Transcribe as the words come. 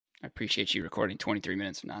I appreciate you recording 23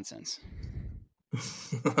 minutes of nonsense.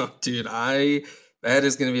 Dude, that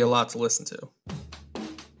is going to be a lot to listen to.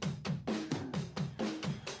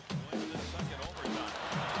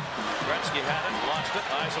 Gretzky had it, lost it.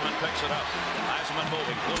 Yzerman picks it up. Yzerman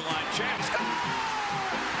moving, blue line chance.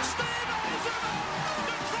 Steve Yzerman,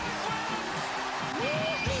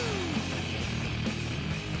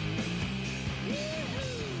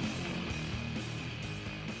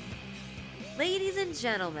 Ladies and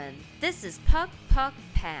gentlemen, this is Puck Puck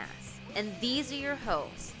Pass, and these are your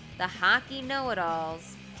hosts, the hockey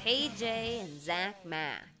know-it-alls, KJ and Zach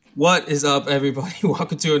Mack. What is up, everybody?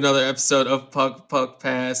 Welcome to another episode of Puck Puck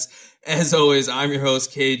Pass. As always, I'm your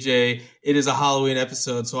host, KJ. It is a Halloween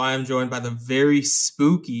episode, so I am joined by the very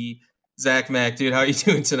spooky Zach Mack. Dude, how are you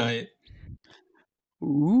doing tonight?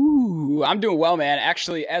 Ooh, I'm doing well, man.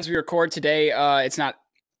 Actually, as we record today,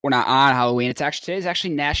 we're not on Halloween. Today's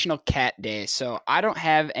actually National Cat Day, so I don't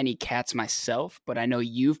have any cats myself, but I know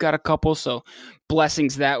you've got a couple, so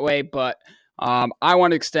blessings that way. But I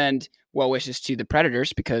want to extend well wishes to the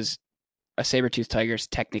Predators because a saber-toothed tiger is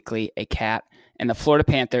technically a cat, and the Florida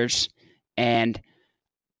Panthers, and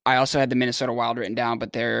I also had the Minnesota Wild written down,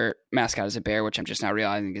 but their mascot is a bear, which I'm just now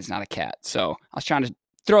realizing is not a cat. So I was trying to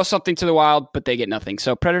throw something to the Wild, but they get nothing.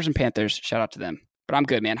 So Predators and Panthers, shout out to them. But I'm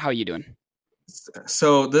good, man. How are you doing?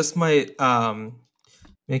 So this might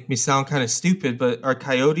make me sound kind of stupid, but are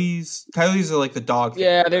coyotes are like the dog thing,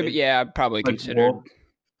 Yeah, right? Probably Like considered. wolf?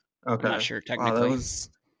 Okay. I'm not sure technically. Wow,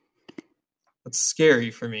 that's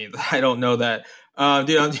scary for me. I don't know that.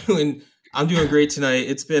 Dude, I'm doing great tonight.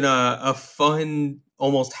 It's been a fun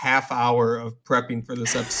almost half hour of prepping for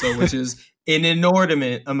this episode, which is an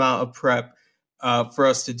inordinate amount of prep for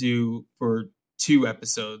us to do for 2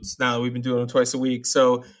 episodes. Now that we've been doing them twice a week.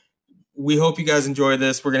 So we hope you guys enjoy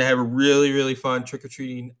this. We're going to have a really, really fun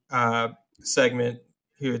trick-or-treating segment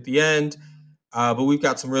here at the end. But we've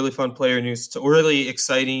got some really fun player news. It's really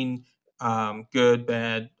exciting, good,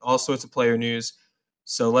 bad, all sorts of player news.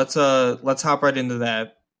 So let's hop right into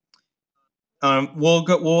that.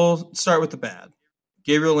 We'll start with the bad.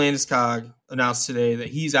 Gabriel Landeskog announced today that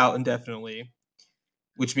he's out indefinitely,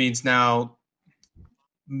 which means now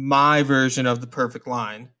my version of the perfect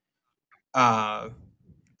line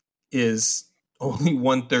is only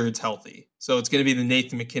 1/3 healthy. So it's going to be the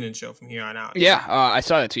Nathan MacKinnon show from here on out. Yeah, I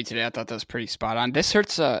saw that tweet today. I thought that was pretty spot on. This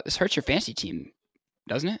hurts your fantasy team,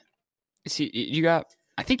 doesn't it?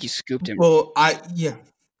 I think you scooped him. Well, I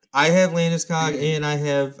have Landeskog and I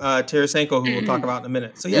have Tarasenko, who we'll talk about in a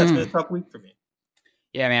minute. So yeah, it's been a tough week for me.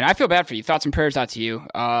 Yeah, man, I feel bad for you. Thoughts and prayers out to you.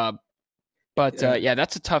 But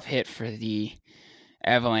that's a tough hit for the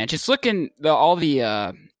Avalanche. It's looking all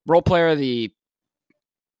the role player, the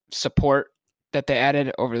support that they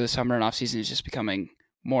added over the summer and offseason is just becoming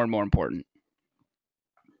more and more important.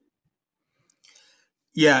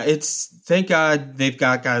 Yeah, thank God they've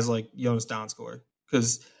got guys like Jonas Donskor,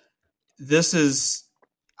 because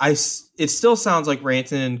it still sounds like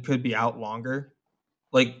Rantanen could be out longer.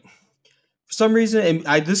 Like, for some reason,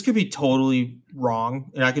 and this could be totally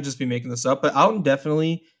wrong, and I could just be making this up, but out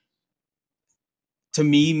indefinitely to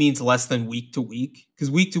me means less than week to week, because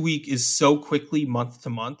week to week is so quickly month to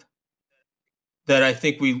month that I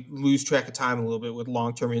think we lose track of time a little bit with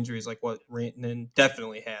long-term injuries like what Rantanen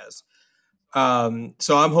definitely has.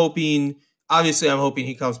 So I'm hoping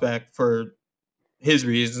he comes back for his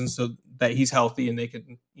reasons so that he's healthy and they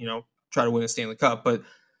can, try to win a Stanley Cup. But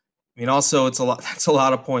I mean, also that's a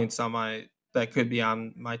lot of points that could be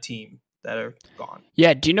on my team that are gone.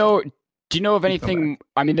 Yeah. Do you know of anything?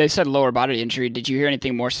 I mean, they said lower body injury. Did you hear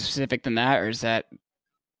anything more specific than that? Or is that?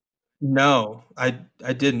 No, I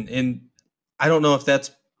didn't. And I don't know if that's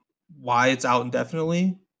why it's out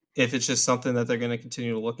indefinitely, if it's just something that they're going to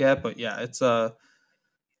continue to look at. But yeah, it's I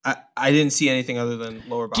didn't see anything other than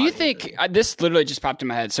lower body. Do you think this literally just popped in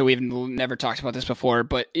my head? So we've never talked about this before,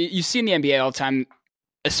 but you see in the NBA all the time,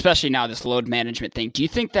 especially now, this load management thing. Do you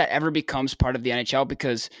think that ever becomes part of the NHL?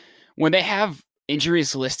 Because when they have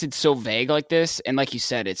injuries listed so vague like this, and like you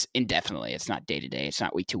said, it's indefinitely, it's not day to day, it's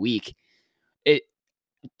not week to week.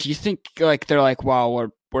 Do you think like they're like,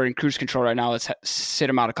 wow, we're in cruise control right now, let's sit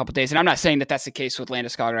him out a couple days? And I'm not saying that that's the case with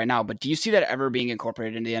Landeskog right now, but do you see that ever being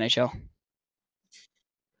incorporated into the NHL?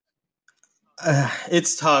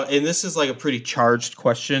 It's tough, and this is like a pretty charged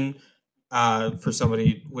question for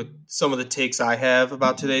somebody with some of the takes I have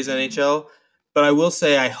about today's NHL. But I will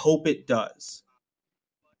say I hope it does.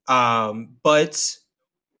 But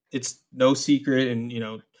it's no secret,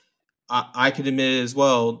 and I can admit it as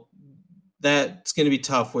well, that's going to be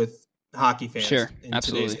tough with hockey fans in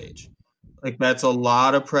today's age. Like, that's a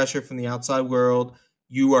lot of pressure from the outside world.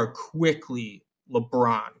 You are quickly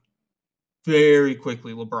LeBron very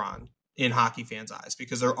quickly LeBron in hockey fans' eyes,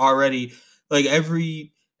 because they're already like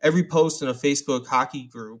every post in a Facebook hockey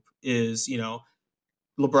group is,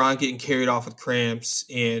 LeBron getting carried off with cramps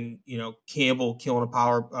and, Campbell killing a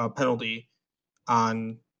power penalty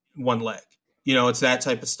on one leg. It's that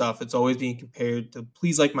type of stuff. It's always being compared to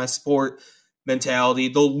please like my sport mentality.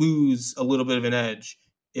 They'll lose a little bit of an edge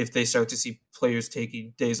if they start to see players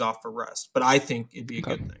taking days off for rest. But I think it'd be a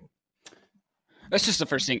good thing. That's just the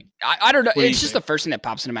first thing. I don't know. It's just the first thing that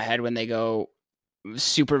pops into my head when they go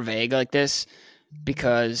super vague like this,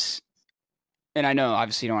 because, and I know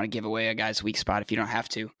obviously you don't want to give away a guy's weak spot if you don't have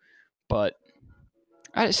to, but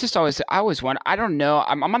it's just always, I always wonder, I don't know.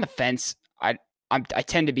 I'm on the fence. I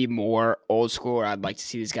tend to be more old school, or I'd like to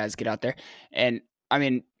see these guys get out there. And I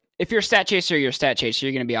mean, if you're a stat chaser, you're a stat chaser.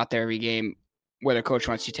 You're going to be out there every game, whether coach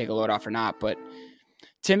wants you to take a load off or not. But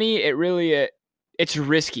to me, it really, it's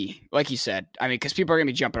risky, like you said. I mean, because people are going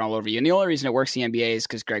to be jumping all over you. And the only reason it works in the NBA is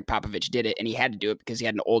because Greg Popovich did it, and he had to do it because he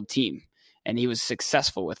had an old team, and he was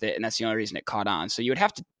successful with it, and that's the only reason it caught on. So you'd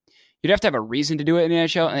have to have a reason to do it in the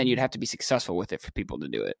NHL, and then you'd have to be successful with it for people to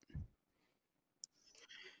do it.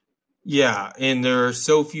 Yeah, and there are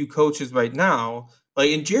so few coaches right now. Like,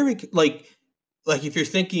 in Jeremy, like if you're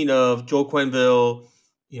thinking of Joel Quenneville,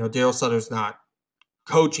 Daryl Sutter's not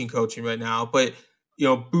coaching right now, but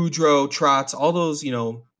Boudreaux, Trotz, all those,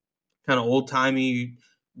 kind of old-timey,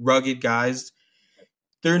 rugged guys,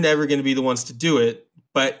 they're never going to be the ones to do it,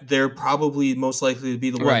 but they're probably most likely to be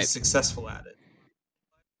the ones successful at it.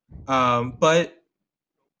 But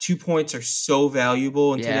 2 points are so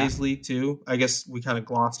valuable in today's league too. I guess we kind of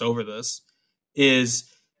glossed over this.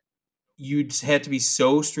 Is you just had to be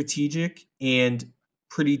so strategic and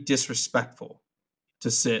pretty disrespectful to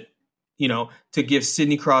sit, to give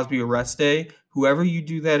Sidney Crosby a rest day. Whoever you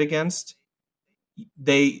do that against,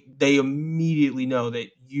 they immediately know that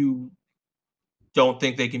you don't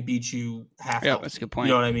think they can beat you half. Yeah, that's a good point.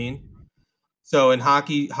 You know what I mean? So in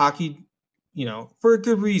hockey, for a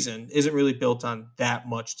good reason, isn't really built on that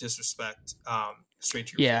much disrespect straight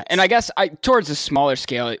to your face. And I guess towards a smaller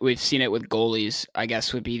scale, we've seen it with goalies, I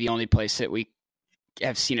guess, would be the only place that we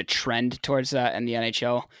have seen a trend towards that in the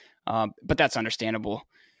NHL. But that's understandable.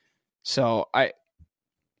 So I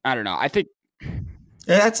don't know. I think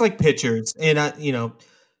that's like pitchers, and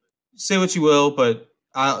say what you will, but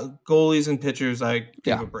goalies and pitchers, I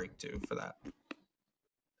give a break to for that.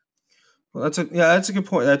 Well, that's a good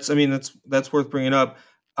point. That's worth bringing up.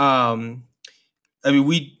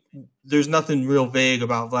 There's nothing real vague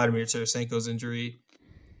about Vladimir Tarasenko's injury.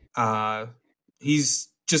 He's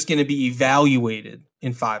just going to be evaluated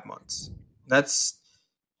in 5 months. That's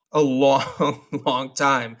a long, long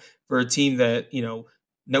time for a team that,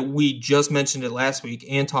 that we just mentioned it last week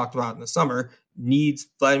and talked about in the summer, needs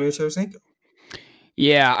Vladimir Tarasenko.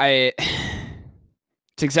 Yeah,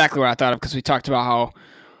 it's exactly what I thought of, because we talked about how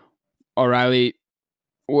O'Reilly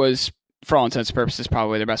was, for all intents and purposes,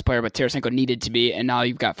 probably their best player, but Tarasenko needed to be, and now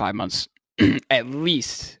you've got 5 months at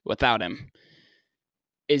least without him.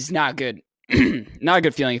 Is not good. Not a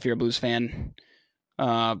good feeling if you're a Blues fan.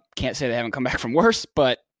 Can't say they haven't come back from worse,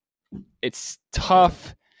 but it's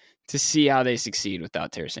tough to see how they succeed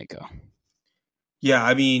without Tarasenko. Yeah,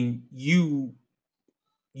 I mean, you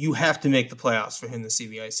have to make the playoffs for him to see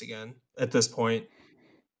the ice again at this point.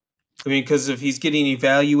 I mean, because if he's getting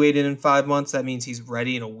evaluated in 5 months, that means he's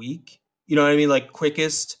ready in a week. You know what I mean? Like,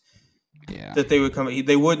 quickest that they would come.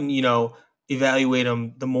 They wouldn't, evaluate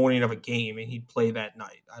him the morning of a game and he'd play that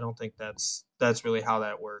night. I don't think that's really how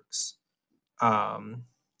that works. At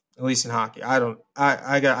least in hockey. I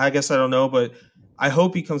guess I don't know, but I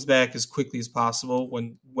hope he comes back as quickly as possible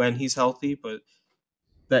when he's healthy. But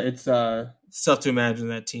that it's tough to imagine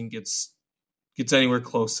that team gets anywhere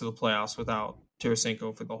close to the playoffs without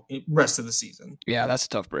Tarasenko for the rest of the season. Yeah, that's a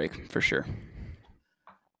tough break for sure.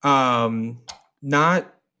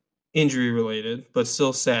 Not injury related, but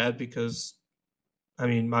still sad because,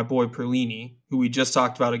 my boy Perlini, who we just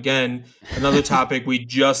talked about again, another topic we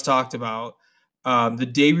just talked about. The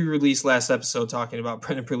day we released last episode talking about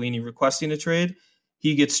Brendan Perlini requesting a trade,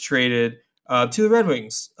 he gets traded to the Red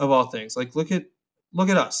Wings of all things. Like, look at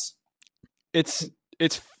us. It's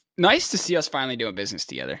nice to see us finally doing business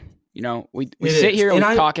together. We sit here and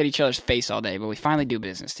we talk at each other's face all day, but we finally do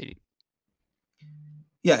business together.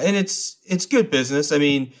 Yeah, and it's good business.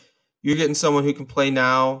 You're getting someone who can play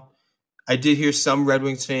now. I did hear some Red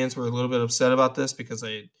Wings fans were a little bit upset about this because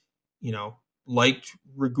they, liked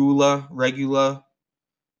Regula,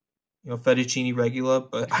 Fettuccine Regula,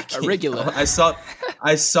 but I can't. Regula. I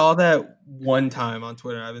saw that one time on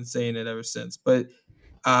Twitter. I've been saying it ever since. But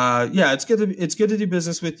it's good to do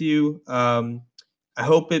business with you. I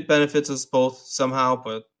hope it benefits us both somehow,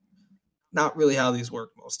 but not really how these work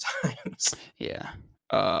most times. Yeah.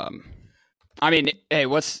 I mean, hey,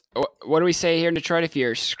 what do we say here in Detroit? If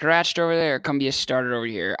you're scratched over there, come be a starter over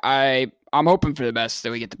here. I'm hoping for the best,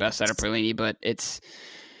 that we get the best out of Perlini, but it's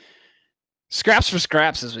scraps for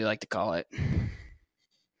scraps, as we like to call it.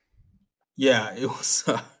 Yeah,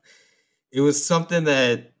 it was something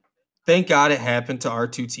that, thank God it happened to our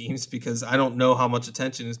two teams, because I don't know how much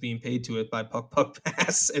attention is being paid to it by Puck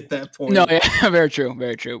Pass at that point. No, yeah, very true,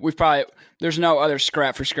 very true. There's no other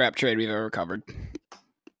scrap for scrap trade we've ever covered.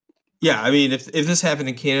 Yeah, I mean, if this happened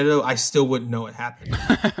in Canada, I still wouldn't know it happened.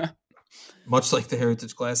 Much like the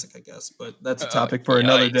Heritage Classic, I guess, but that's a topic for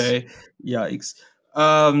another day. Yikes.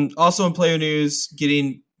 Also in player news,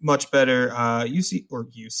 getting much better.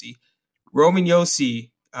 Roman Josi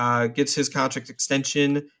gets his contract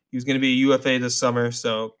extension. He was going to be a UFA this summer,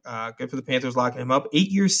 so good for the Panthers locking him up. 8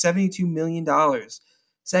 years, $72 million.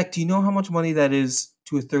 Zach, do you know how much money that is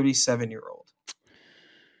to a 37-year-old?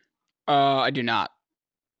 I do not.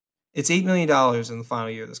 It's $8 million in the final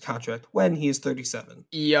year of this contract when he is 37.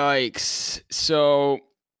 Yikes. So,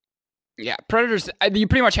 yeah, Predators, you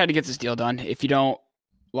pretty much had to get this deal done. If you don't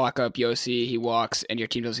lock up Josi, he walks, and your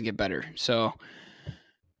team doesn't get better. So,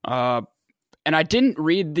 and I didn't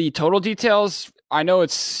read the total details. I know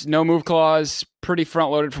it's no move clause, pretty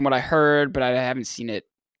front-loaded from what I heard, but I haven't seen it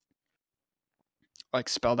like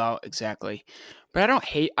spelled out exactly. But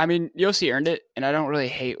Josi earned it, and I don't really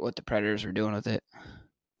hate what the Predators are doing with it.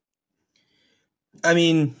 I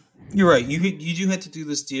mean, you're right. You do have to do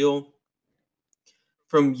this deal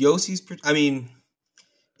from Yossi's. I mean,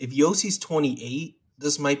 if Yossi's 28,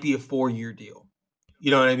 this might be a 4-year deal.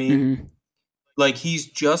 You know what I mean? Mm-hmm. Like, he's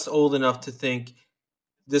just old enough to think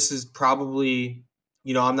this is probably,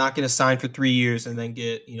 I'm not going to sign for 3 years and then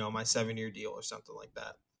get, my 7-year deal or something like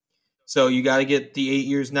that. So you got to get the 8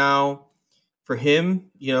 years now for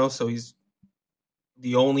him, so he's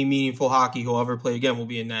the only meaningful hockey he'll ever play again will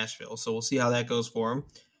be in Nashville. So we'll see how that goes for him.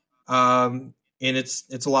 And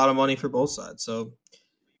it's a lot of money for both sides. So,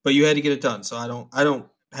 but you had to get it done. So I don't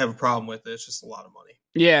have a problem with it. It's just a lot of money.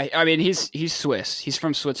 Yeah. I mean, he's Swiss. He's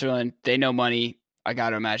from Switzerland. They know money. I got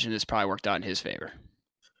to imagine this probably worked out in his favor.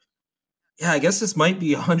 Yeah. I guess this might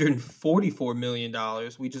be $144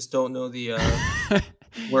 million. We just don't know the,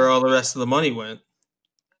 where all the rest of the money went.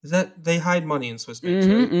 Is that they hide money in Swiss banks,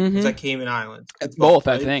 right? Mm-hmm. Is that Cayman Islands? It's both,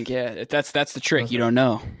 right? I think. Yeah, that's the trick. Okay. You don't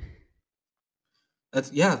know. That's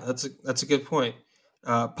a good point.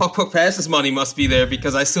 Puck Pass's money must be there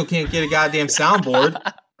because I still can't get a goddamn soundboard.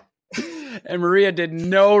 And Maria did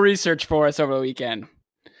no research for us over the weekend.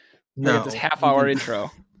 No, this half-hour intro.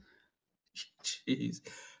 Jeez.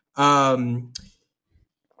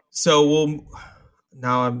 So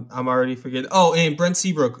now I'm already forgetting. Oh, and Brent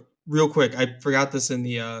Seabrook. Real quick, I forgot this in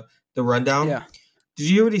the rundown. Yeah. Did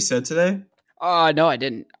you hear what he said today? No, I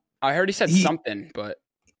didn't. I heard he said something, but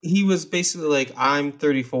he was basically like, "I'm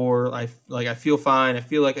 34. I feel fine. I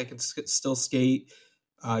feel like I can still skate.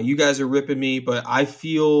 You guys are ripping me, but I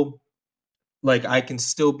feel like I can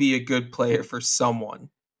still be a good player for someone."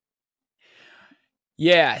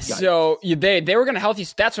 Yeah, so they were going to healthy.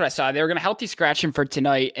 That's what I saw. They were going to healthy scratch him for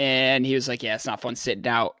tonight, and he was like, "Yeah, it's not fun sitting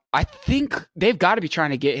out." I think they've got to be trying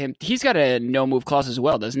to get him. He's got a no move clause as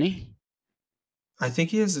well, doesn't he? I think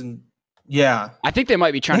he is. Yeah, I think they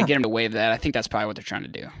might be trying to get him to waive that. I think that's probably what they're trying to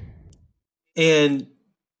do. And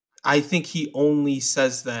I think he only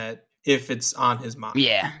says that if it's on his mind.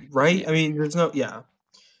 Yeah, right. Yeah. I mean, there's no. Yeah.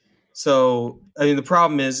 So I mean, the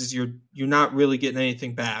problem is you're not really getting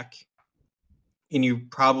anything back. And you're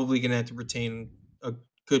probably going to have to retain a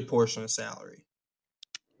good portion of salary.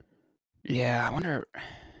 Yeah, I wonder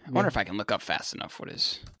if I can look up fast enough what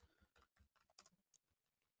is.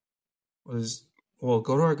 Well,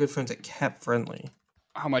 go to our good friends at Cap Friendly.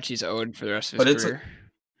 How much he's owed for the rest of his career?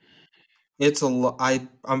 It's a lot.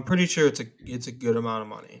 I'm pretty sure it's a good amount of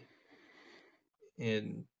money,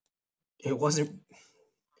 and it was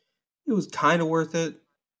kind of worth it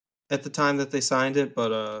at the time that they signed it,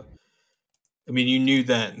 but I mean, you knew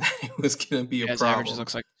that it was going to be a problem. His averages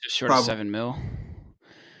looks like just short of $7 million.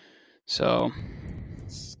 So,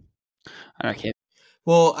 I can't.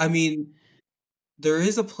 Well, I mean, there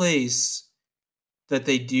is a place that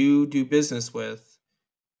they do business with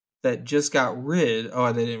that just got rid.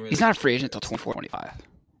 Oh, they didn't really. He's not a free agent until 24-25.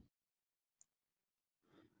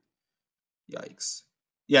 Yikes!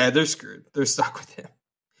 Yeah, they're screwed. They're stuck with him.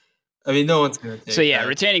 I mean, no one's going to take. So yeah,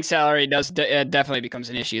 retaining salary definitely becomes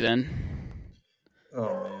an issue then.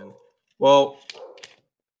 Oh, man. Well,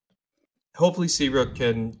 hopefully Seabrook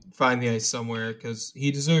can find the ice somewhere because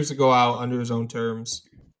he deserves to go out under his own terms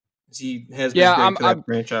He has been great for that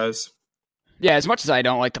franchise. Yeah, as much as I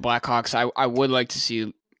don't like the Blackhawks, I would like to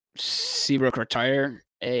see Seabrook retire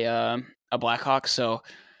a Blackhawk. So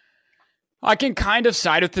I can kind of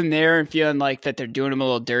side with them there and feeling like that they're doing him a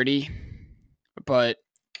little dirty. But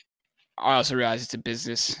I also realize it's a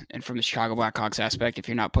business. And from the Chicago Blackhawks aspect, if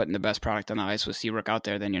you're not putting the best product on the ice with Seabrook out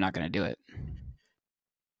there, then you're not going to do it.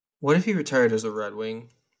 What if he retired as a Red Wing?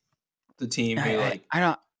 The team I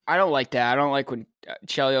don't like that. I don't like when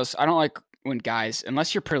Chelios. I don't like when guys,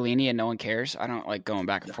 unless you're Perlini and no one cares. I don't like going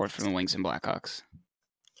back and forth from the Wings and Blackhawks.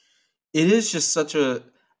 It is just such a.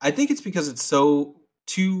 I think it's because it's so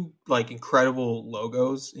two like incredible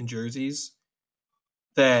logos and jerseys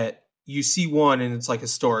that you see one and it's like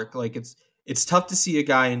historic. Like it's tough to see a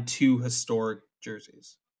guy in two historic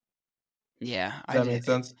jerseys. Yeah, does that make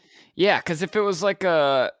sense? Yeah, because if it was like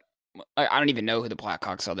I don't even know who the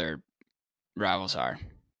Blackhawks' other rivals are.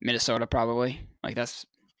 Minnesota, probably. Like that's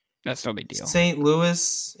no big deal. St.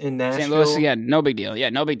 Louis and Nashville. St. Louis, yeah, no big deal. Yeah,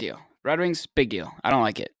 no big deal. Red Wings, big deal. I don't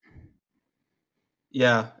like it.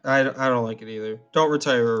 Yeah, I don't like it either. Don't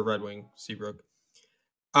retire a Red Wing, Seabrook.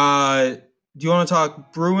 Do you want to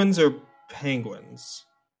talk Bruins or Penguins?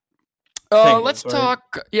 Let's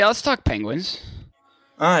talk Penguins.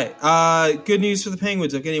 All right. Good news for the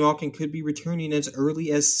Penguins. Evgeny Malkin could be returning as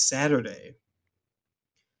early as Saturday.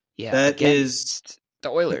 Yeah, that is the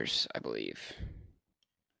Oilers, I believe.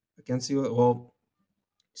 Against the well,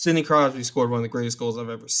 Sidney Crosby scored one of the greatest goals I've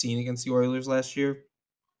ever seen against the Oilers last year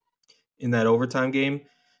in that overtime game.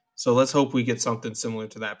 So let's hope we get something similar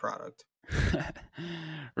to that product.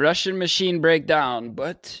 Russian machine breakdown,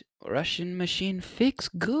 but Russian machine fix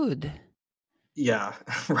good. Yeah,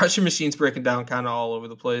 Russian machine's breaking down kind of all over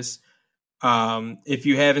the place. If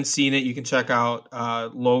you haven't seen it, you can check out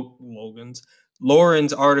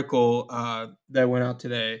Lauren's article that went out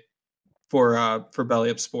today for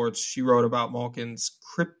Belly Up Sports. She wrote about Malkin's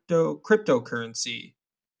cryptocurrency.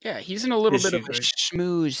 Yeah, he's in a little bit of a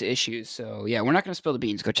schmooze issues. So yeah, we're not going to spill the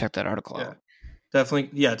beans. Go check that article out. Definitely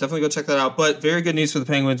go check that out. But very good news for the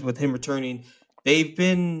Penguins with him returning. They've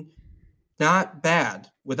been not bad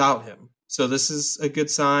without him. So this is a good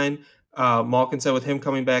sign. Malkin said with him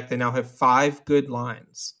coming back, they now have 5 good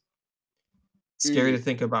lines. Scary to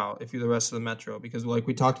think about if you're the rest of the Metro, because like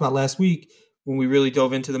we talked about last week when we really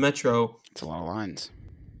dove into the Metro, it's a lot of lines.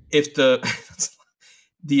 If that's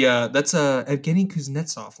Evgeny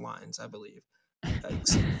Kuznetsov lines, I believe.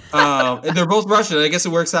 They're both Russian. I guess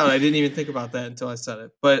it works out. I didn't even think about that until I said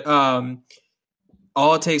it. But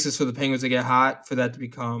all it takes is for the Penguins to get hot for that to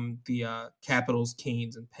become the Capitals,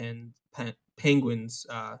 Canes, and Penguins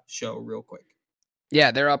show real quick.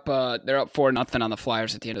 Yeah, they're up 4-0 on the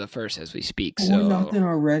Flyers at the end of the first as we speak. 4-0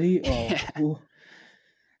 already. Oh,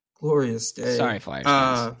 glorious day. Sorry, Flyers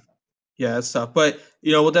fans. Yeah, it's tough, but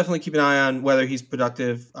we'll definitely keep an eye on whether he's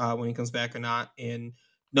productive when he comes back or not. And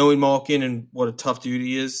knowing Malkin and what a tough dude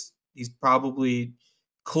he is, he's probably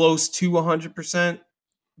close to 100%.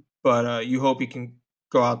 But you hope he can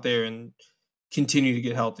go out there and continue to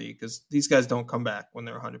get healthy because these guys don't come back when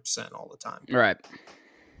they're 100% all the time. Right.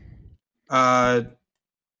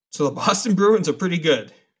 So the Boston Bruins are pretty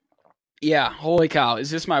good. Yeah. Holy cow.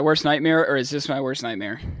 Is this my worst nightmare or is this my worst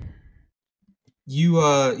nightmare?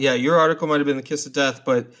 Your article might have been the kiss of death,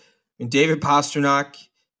 but David Pastrnak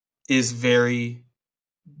is very,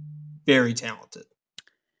 very talented.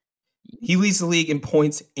 He leads the league in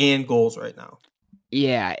points and goals right now.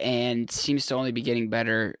 Yeah, and seems to only be getting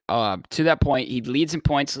better. To that point, he leads in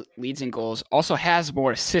points, leads in goals, also has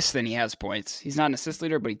more assists than he has points. He's not an assist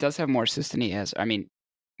leader, but he does have more assists than he has. I mean,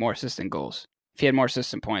 more assists than goals. If he had more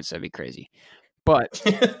assists than points, that'd be crazy. But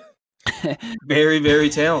very, very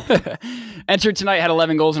talented. Entered tonight, had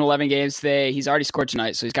 11 goals in 11 games today. He's already scored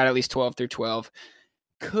tonight, so he's got at least 12 through 12.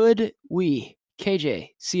 Could we,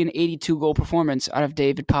 KJ, see an 82-goal performance out of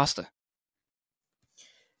David Pasta?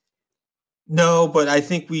 No, but I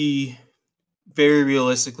think we very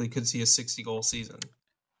realistically could see a 60-goal season.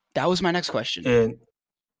 That was my next question. And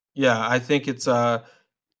yeah, I think it's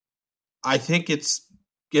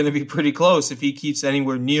going to be pretty close if he keeps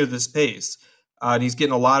anywhere near this pace. And he's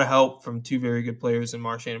getting a lot of help from 2 very good players in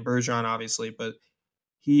Marchand and Bergeron, obviously, but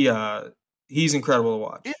he's incredible to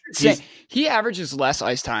watch. He averages less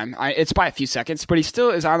ice time. It's by a few seconds, but he still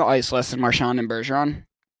is on the ice less than Marchand and Bergeron,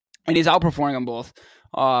 and he's outperforming them both.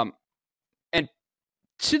 And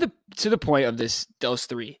to the point of those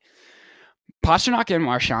 3, Pastrnak and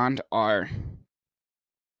Marchand are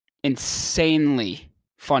insanely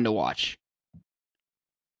fun to watch.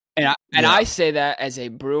 And I say that as a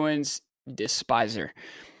Bruins despiser.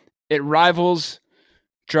 It rivals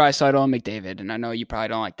Draisaitl and McDavid, and I know you probably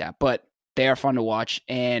don't like that, but they are fun to watch.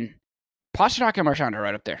 And Pasternak and Marchand are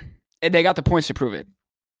right up there. And they got the points to prove it.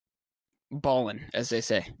 Ballin', as they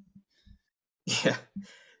say. Yeah.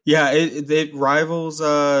 Yeah, it rivals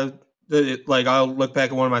I'll look back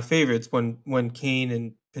at one of my favorites when Kane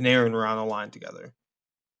and Panarin were on a line together.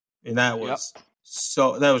 And that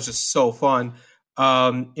was just so fun.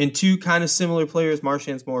 And two kind of similar players.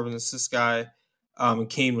 Marchand's more of an assist guy. And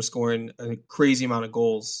Kane was scoring a crazy amount of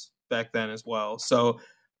goals back then as well. So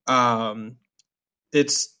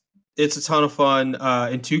it's a ton of fun.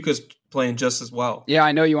 And Tuukka's playing just as well. Yeah,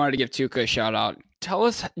 I know you wanted to give Tuukka a shout out. Tell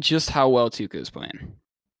us just how well Tuukka is playing.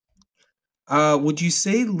 Would you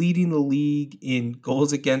say leading the league in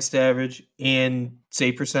goals against average and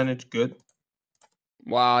save percentage good?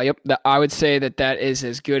 Wow, yep. I would say that is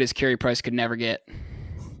as good as Carey Price could never get.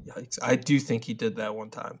 Yikes. I do think he did that one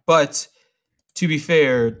time. But to be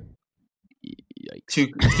fair,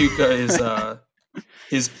 Yikes. Tuukka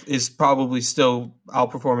is probably still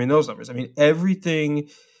outperforming those numbers. I mean, everything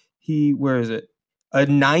where is it? A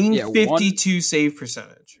 952 save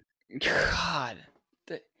percentage. God.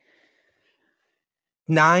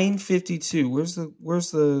 952.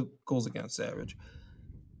 Where's the goals against average?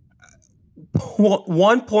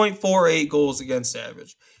 1.48 goals against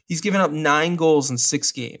average. He's given up 9 goals in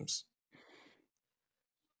 6 games.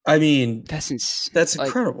 I mean, that's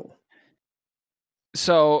incredible.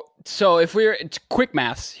 So if it's quick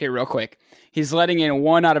maths here real quick, he's letting in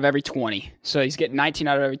 1 out of every 20. So he's getting 19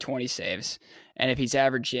 out of every 20 saves. And if he's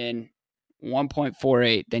averaging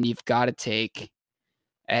 1.48, then you've got to take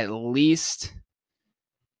at least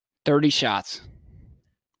 30 shots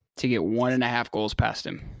to get 1.5 goals past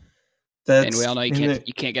him. And we all know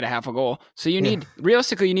you can't get a half a goal. So you need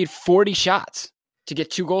realistically you need 40 shots to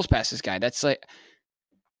get 2 goals past this guy. That's like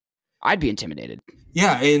I'd be intimidated.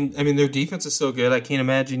 Yeah, and I mean their defense is so good. I can't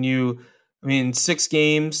imagine 6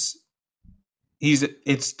 games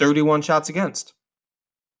it's 31 shots against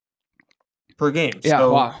per game. Yeah,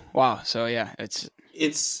 so, wow. So yeah, it's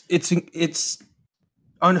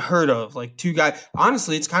unheard of. Like 2 guys.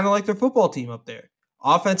 Honestly, it's kind of like their football team up there.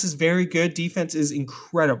 Offense is very good. Defense is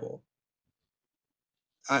incredible.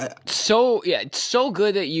 It's so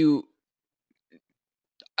good that you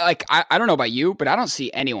like. I don't know about you, but I don't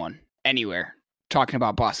see anyone anywhere talking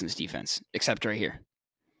about Boston's defense except right here.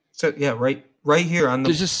 So yeah, right here on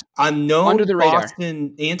no under the radar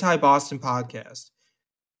anti-Boston podcast,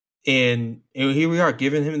 and here we are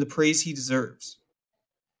giving him the praise he deserves.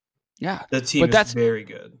 Yeah, the team is very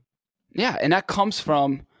good. Yeah, and that comes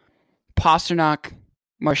from Pasternak,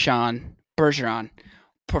 Marchand, Bergeron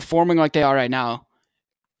performing like they are right now,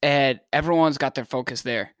 and everyone's got their focus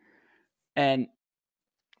there. And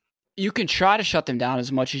you can try to shut them down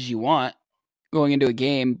as much as you want going into a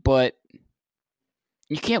game, but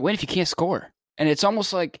you can't win if you can't score. And it's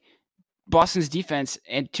almost like Boston's defense,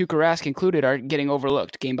 and Tuukka Rask included, are getting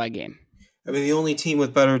overlooked game by game. I mean, the only team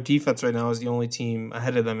with better defense right now is the only team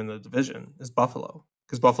ahead of them in the division is Buffalo,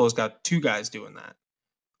 because Buffalo's got 2 guys doing that.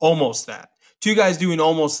 Almost that. 2 guys doing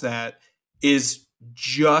almost that is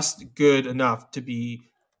just good enough to be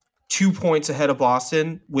 2 points ahead of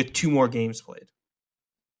Boston with 2 more games played.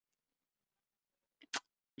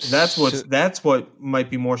 That's what might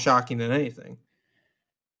be more shocking than anything.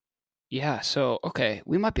 Yeah, so okay,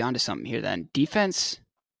 we might be onto something here then. Defense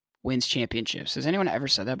wins championships. Has anyone ever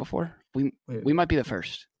said that before? We might be the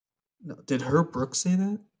first. No, did Herb Brooks say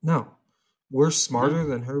that? No. We're smarter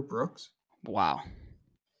than Herb Brooks? Wow.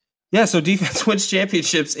 Yeah, so defense wins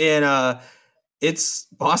championships, and it's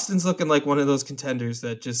Boston's looking like one of those contenders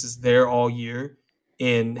that just is there all year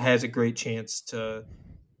and has a great chance to,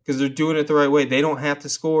 because they're doing it the right way. They don't have to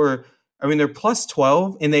score. I mean, they're plus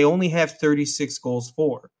 12, and they only have 36 goals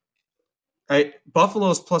for. Right?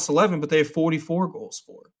 Buffalo's plus 11, but they have 44 goals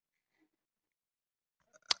for.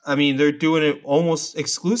 I mean, they're doing it almost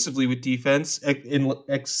exclusively with defense,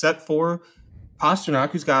 except for Pasternak,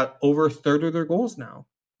 who's got over a third of their goals now,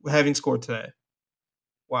 having scored today.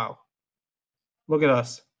 Wow. Look at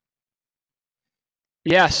us.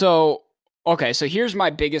 Yeah, so here's my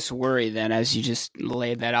biggest worry then, as you just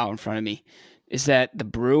laid that out in front of me, is that the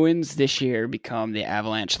Bruins this year become the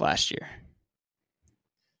Avalanche last year.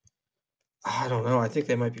 I don't know. I think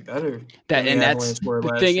they might be better. That's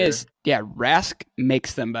the thing is, yeah, Rask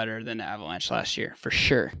makes them better than the Avalanche last year for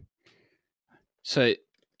sure. So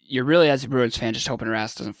you're really, as a Bruins fan, just hoping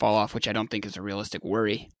Rask doesn't fall off, which I don't think is a realistic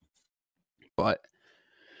worry. But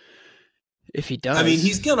if he does, I mean,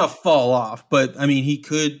 he's gonna fall off. But I mean, he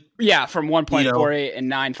could. Yeah, from 1.48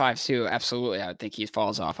 and 9.52, absolutely, I would think he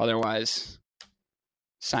falls off. Otherwise,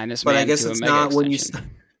 sign this. But man I guess to it's a mega not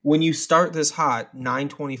extension. When you start this hot,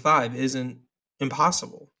 9.25 isn't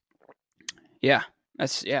impossible. Yeah,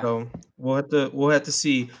 That's yeah. So we'll have to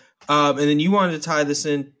see. And then you wanted to tie this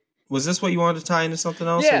in. Was this what you wanted to tie into something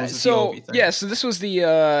else? Yeah. Or was it the Ovi thing? So this was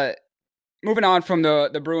the moving on from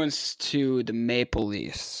the Bruins to the Maple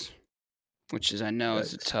Leafs, which is I know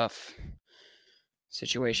is a tough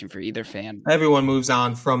situation for either fan. Everyone moves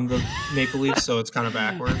on from the Maple Leafs, so it's kind of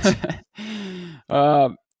backwards.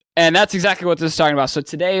 And that's exactly what this is talking about. So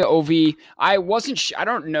today, Ovi, I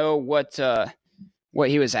don't know what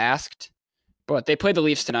he was asked, but they played the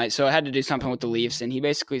Leafs tonight, so I had to do something with the Leafs, and he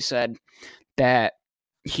basically said that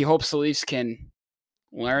he hopes the Leafs can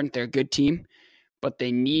learn they're a good team, but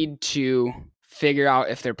they need to figure out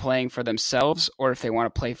if they're playing for themselves or if they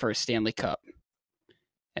want to play for a Stanley Cup.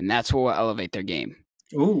 And that's what will elevate their game.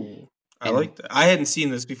 Ooh, I like that. I hadn't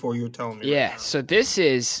seen this before you were telling me. Yeah, so this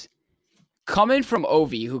is coming from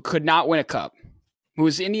Ovi, who could not win a cup, who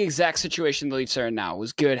was in the exact situation the Leafs are in now,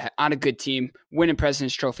 was good, on a good team, winning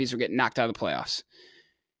President's trophies, were getting knocked out of the playoffs.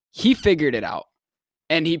 He figured it out,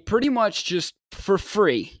 and he pretty much just, for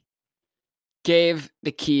free, gave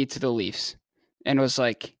the key to the Leafs, and was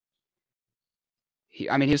like, he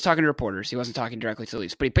was talking to reporters. He wasn't talking directly to the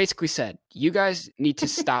Leafs, but he basically said, you guys need to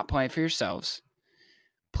stop playing for yourselves,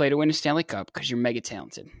 play to win a Stanley Cup because you're mega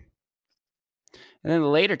talented. And then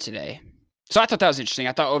later today, so I thought that was interesting.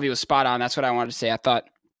 I thought Ovi was spot on. That's what I wanted to say. I thought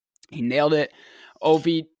he nailed it.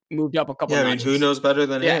 Ovi moved up a couple notches. Who knows better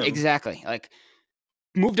than him? Yeah, exactly. Like,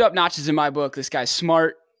 moved up notches in my book. This guy's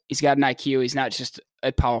smart. He's got an IQ. He's not just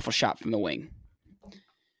a powerful shot from the wing.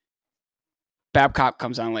 Babcock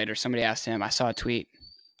comes on later. Somebody asked him. I saw a tweet.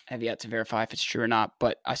 I have yet to verify if it's true or not,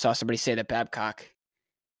 but I saw somebody say that Babcock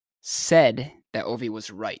said that Ovi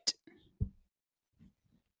was right.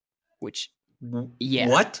 Which, yeah.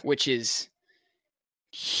 What? Which is,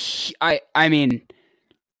 I mean,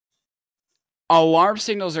 alarm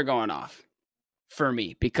signals are going off for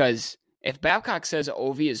me, because if Babcock says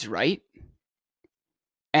Ovi is right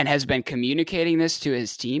and has been communicating this to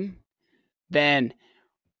his team, then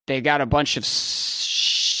they got a bunch of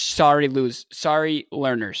sorry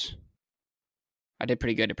learners. I did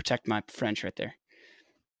pretty good to protect my French right there.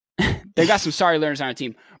 They got some sorry learners on our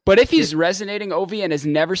team. But if he's resonating Ovi and has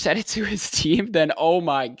never said it to his team, then oh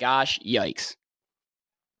my gosh, yikes.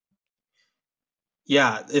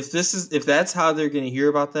 Yeah, if that's how they're going to hear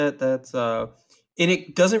about that, that's and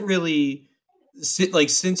it doesn't really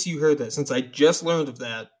since you heard that, since I just learned of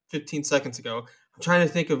that 15 seconds ago, I'm trying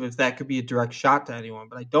to think of if that could be a direct shot to anyone,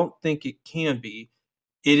 but I don't think it can be.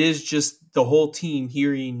 It is just the whole team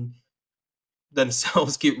hearing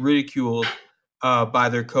themselves get ridiculed by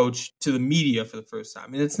their coach to the media for the first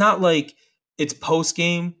time. And it's not like it's post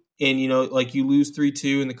game and, like you lose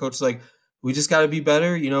 3-2 and the coach is like, we just got to be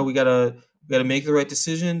better. We got to make the right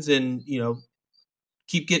decisions and,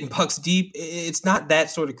 keep getting pucks deep. It's not that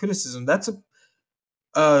sort of criticism. That's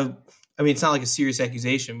it's not like a serious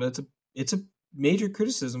accusation, but it's a major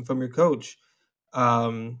criticism from your coach,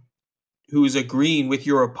 who is agreeing with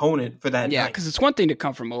your opponent for that. Yeah, because it's one thing to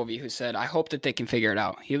come from Ovi, who said, I hope that they can figure it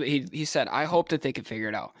out. He said, I hope that they can figure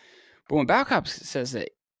it out. But when Babcock says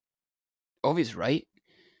that Ovi's right,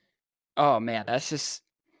 oh man, that's just,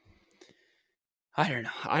 I don't know.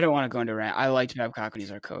 I don't want to go into a rant. I liked Babcock when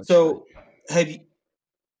he's our coach. So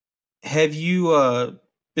have you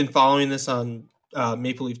been following this on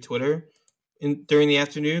Maple Leaf Twitter during the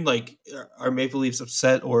afternoon? Like, are Maple Leafs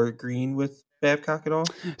upset or agreeing with Babcock at all?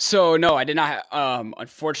 So no, I did not.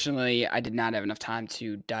 Unfortunately, I did not have enough time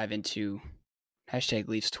to dive into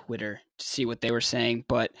 #Leafs Twitter to see what they were saying.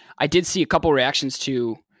 But I did see a couple reactions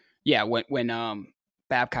to, when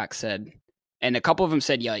Babcock said, and a couple of them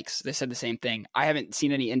said, "Yikes!" They said the same thing. I haven't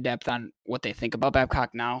seen any in depth on what they think about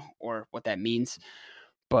Babcock now or what that means,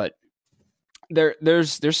 but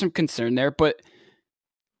there's some concern there. But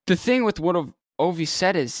the thing with what Ovi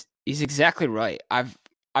said is he's exactly right. I've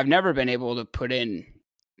never been able to put in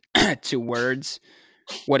to words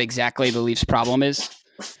what exactly the Leafs' problem is.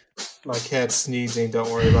 My cat's sneezing. Don't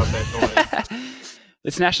worry about that noise.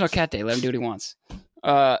 It's National Cat Day. Let him do what he wants.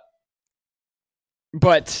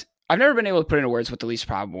 But I've never been able to put into words what the Leafs'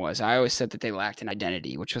 problem was. I always said that they lacked an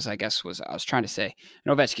identity, which was, I was trying to say.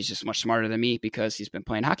 And Ovechkin's just much smarter than me because he's been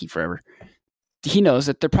playing hockey forever. He knows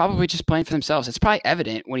that they're probably just playing for themselves. It's probably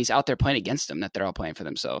evident when he's out there playing against them that they're all playing for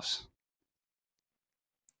themselves.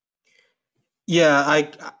 Yeah,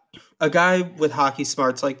 a guy with hockey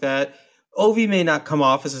smarts like that, Ovi may not come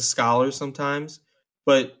off as a scholar sometimes,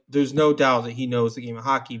 but there's no doubt that he knows the game of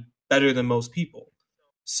hockey better than most people.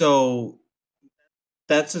 So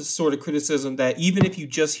that's a sort of criticism that even if you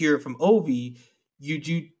just hear it from Ovi, you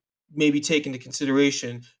do maybe take into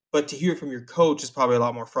consideration, but to hear it from your coach is probably a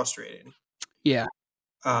lot more frustrating. Yeah.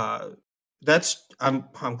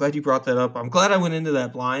 I'm glad you brought that up. I'm glad I went into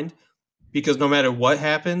that blind because no matter what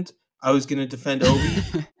happened, I was going to defend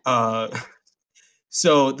Obi.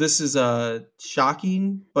 So this is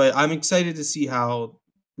shocking, but I'm excited to see how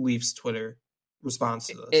Leafs Twitter responds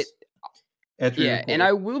to this. And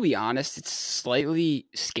I will be honest, it slightly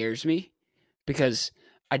scares me because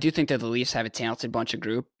I do think that the Leafs have a talented bunch of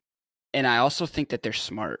group, and I also think that they're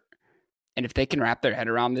smart. And if they can wrap their head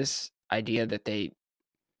around this idea that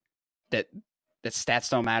that stats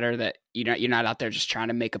don't matter, that you're not out there just trying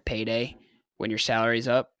to make a payday when your salary's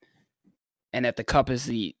up, and that the cup is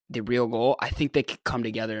the real goal, I think they could come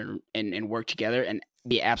together and work together and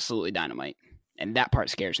be absolutely dynamite. And that part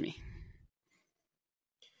scares me.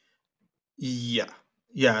 Yeah.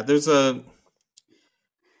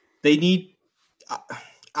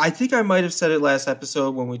 I think I might have said it last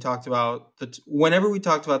episode when we talked about whenever we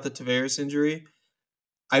talked about the Tavares injury,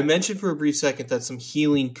 I mentioned for a brief second that some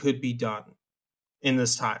healing could be done in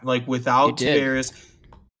this time. Like without Tavares,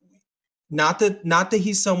 not that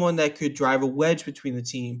he's someone that could drive a wedge between the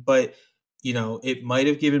team, but it might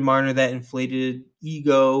have given Marner that inflated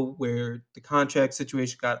ego where the contract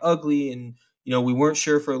situation got ugly and we weren't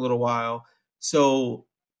sure for a little while. So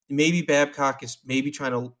maybe Babcock is maybe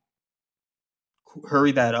trying to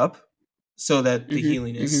hurry that up so that the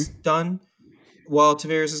healing is done while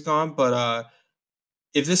Tavares is gone. But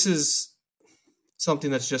if this is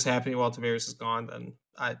something that's just happening while Tavares is gone, then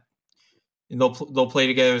they'll play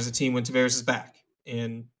together as a team when Tavares is back,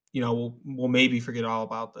 and we'll maybe forget all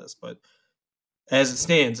about this. But as it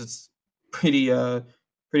stands, it's pretty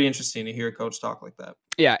interesting to hear a coach talk like that.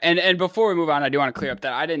 Yeah, and before we move on, I do want to clear up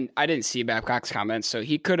that I didn't see Babcock's comments, so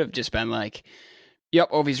he could have just been like, "Yep,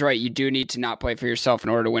 Ovi's right. You do need to not play for yourself in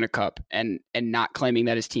order to win a cup," and not claiming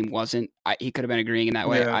that his team wasn't. He could have been agreeing in that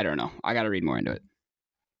way. Yeah. I don't know. I got to read more into it.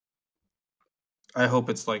 I hope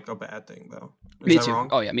it's like a bad thing, though. Me too. Wrong?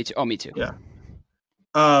 Oh yeah, me too. Oh, me too. Yeah.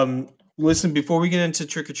 Listen, before we get into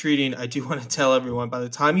trick-or-treating, I do want to tell everyone, by the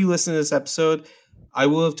time you listen to this episode, I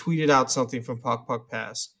will have tweeted out something from Puck Puck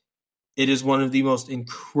Pass. It is one of the most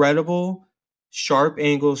incredible sharp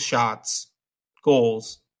angle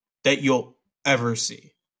goals that you'll ever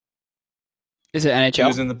see. Is it NHL? It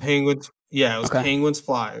was in the Penguins. Yeah, it was Penguins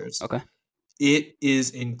Flyers. Okay. It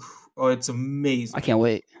is it's amazing. I can't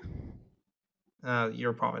wait.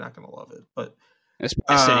 You're probably not going to love it, but it's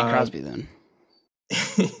Sidney Crosby then.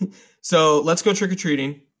 So let's go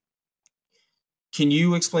trick-or-treating. Can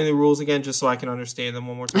you explain the rules again, just so I can understand them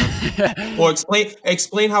one more time? Or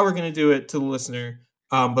explain how we're going to do it to the listener,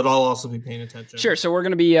 but I'll also be paying attention. Sure. So we're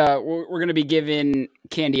going to be giving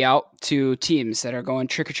candy out to teams that are going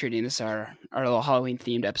trick-or-treating. This is our little Halloween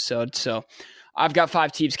themed episode. So I've got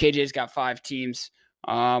 5 teams. KJ's got 5 teams.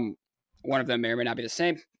 One of them may or may not be the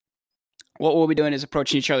same. What we'll be doing is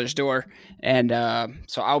approaching each other's door, and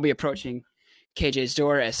so I'll be approaching KJ's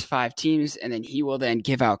door as 5 teams, and then he will then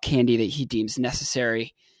give out candy that he deems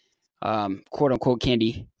necessary, quote unquote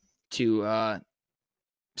candy, to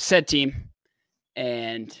said team,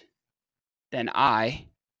 and then I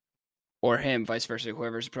or him, vice versa,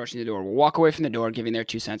 whoever's approaching the door, will walk away from the door giving their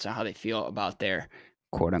 2 cents on how they feel about their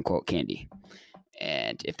quote unquote candy.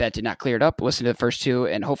 And if that did not clear it up, listen to the first 2,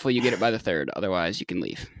 and hopefully you get it by the 3rd. Otherwise, you can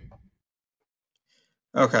leave.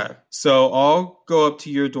 Okay, so I'll go up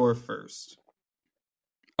to your door first.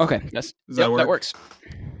 Okay, does that works.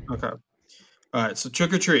 Okay. All right, so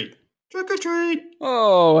trick or treat. Trick or treat.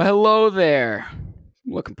 Oh, hello there.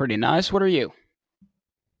 Looking pretty nice. What are you?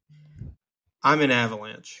 I'm an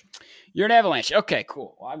Avalanche. You're an Avalanche. Okay,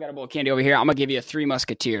 cool. Well, I've got a bowl of candy over here. I'm going to give you a 3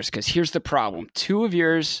 Musketeers because here's the problem. 2 of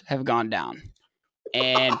yours have gone down.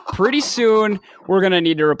 And pretty soon, we're going to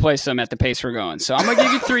need to replace them at the pace we're going. So I'm going to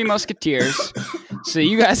give you 3 Musketeers so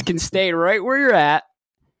you guys can stay right where you're at.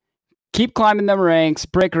 Keep climbing them ranks,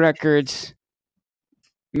 break records.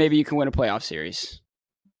 Maybe you can win a playoff series.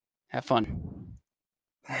 Have fun.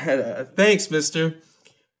 Thanks, mister.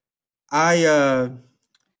 I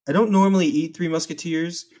don't normally eat 3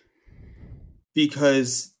 Musketeers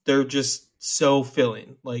because they're just so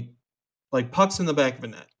filling. Like pucks in the back of a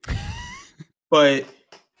net. But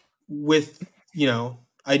with,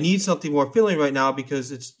 I need something more filling right now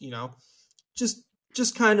because it's,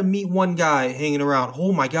 just kind of meet one guy hanging around.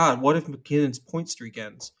 Oh my God, what if McKinnon's point streak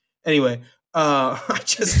ends? Anyway, I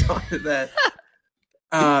just thought of that.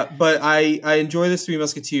 But I enjoy this 3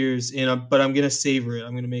 Musketeers, but I'm going to savor it.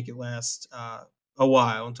 I'm going to make it last a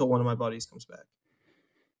while until one of my buddies comes back.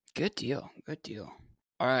 Good deal.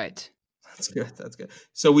 All right. That's good.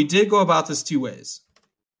 So we did go about this 2 ways.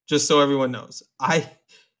 Just so everyone knows.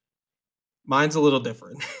 Mine's a little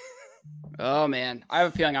different. Oh, man. I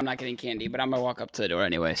have a feeling I'm not getting candy, but I'm going to walk up to the door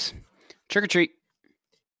anyways. Trick or treat.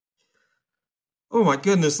 Oh my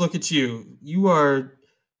goodness, look at you. You are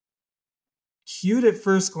cute at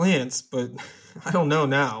first glance, but I don't know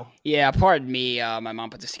now. Yeah, pardon me. My mom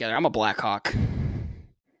put this together. I'm a Blackhawk.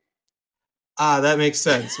 That makes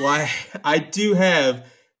sense. Well, I do have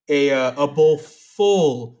a bowl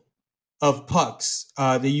full of pucks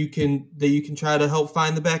that you can try to help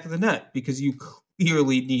find the back of the net because you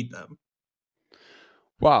clearly need them.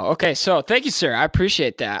 Wow. Okay. So thank you, sir. I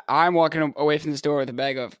appreciate that. I'm walking away from this door with a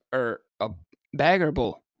bag or a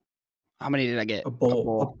bowl. How many did I get? A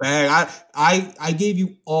bowl. A bag. I gave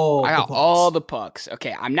you all. I got the pucks. all the pucks.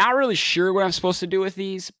 Okay. I'm not really sure what I'm supposed to do with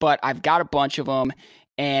these, but I've got a bunch of them,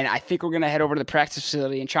 and I think we're gonna head over to the practice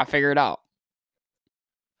facility and try to figure it out.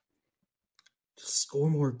 Just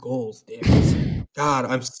score more goals, damn it. God,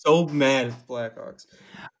 I'm so mad at the Blackhawks.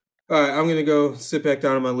 All right, I'm gonna go sit back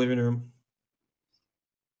down in my living room.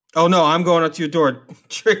 Oh no, I'm going up to your door.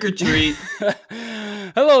 Trick or treat.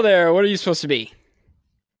 Hello there. What are you supposed to be?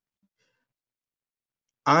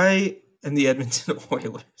 I am the Edmonton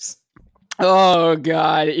Oilers. Oh,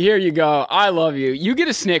 God. Here you go. I love you. You get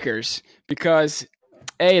a Snickers because,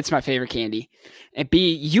 A, it's my favorite candy, and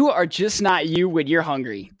B, you are just not you when you're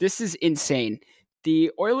hungry. This is insane.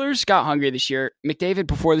 The Oilers got hungry this year. McDavid,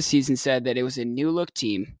 before the season, said that it was a new-look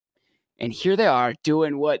team, and here they are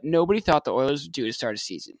doing what nobody thought the Oilers would do to start a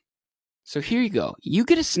season. So here you go. You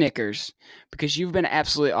get a Snickers because you've been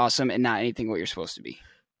absolutely awesome and not anything what you're supposed to be.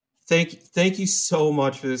 Thank you so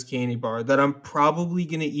much for this candy bar that I'm probably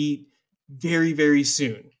going to eat very, very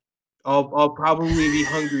soon. I'll probably be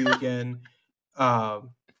hungry again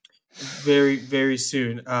very, very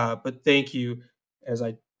soon. But thank you as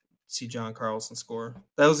I see John Carlson score.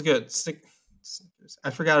 That was good. Snickers.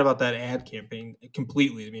 I forgot about that ad campaign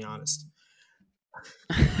completely, to be honest.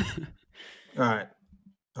 All right.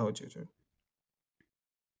 Oh, it's your turn.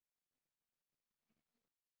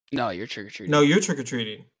 No, you're trick-or-treating. No, you're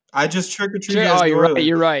trick-or-treating. I just trick-or-treated. Oh,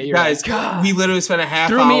 you're right. Guys, God. we literally spent a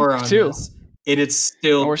half hour on this, and it's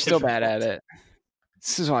still... And we're still bad at it.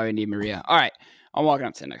 This is why we need Maria. All right, I'm walking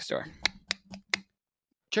up to the next door.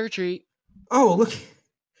 Trick-or-treat. Oh,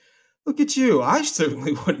 look at you. I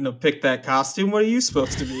certainly wouldn't have picked that costume. What are you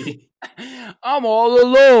supposed to be? I'm all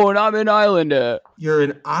alone. I'm an Islander. You're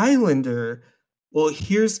an Islander? Well,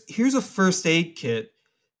 here's a first aid kit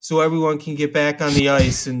so everyone can get back on the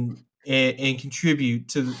ice and contribute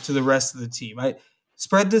to the rest of the team. I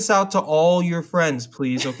spread this out to all your friends,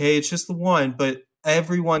 please. Okay, it's just the one, but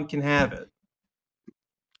everyone can have it.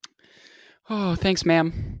 Oh, thanks,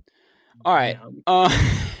 ma'am. All right.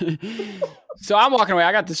 So I'm walking away.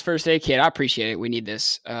 I got this first aid kit. I appreciate it. We need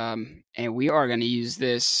this, and we are going to use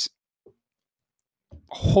this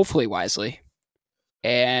hopefully wisely,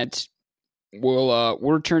 and we'll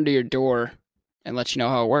return to your door and let you know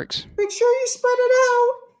how it works. Make sure you spread it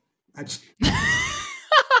out. I just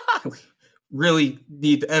really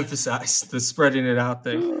need to emphasize the spreading it out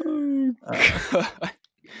thing.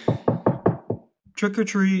 Trick or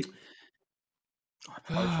treat.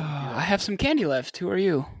 I have some candy left. Who are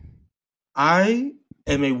you? I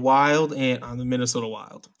am a wild ant on the Minnesota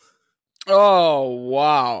Wild. Oh,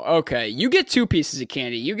 wow. Okay. You get 2 pieces of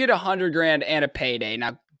candy. You get $100,000 and a payday.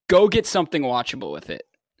 Now go get something watchable with it.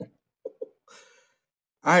 All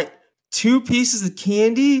right. 2 pieces of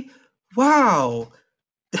candy? Wow.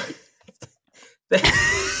 It's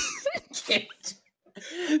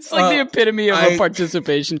like the epitome of a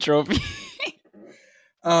participation trophy.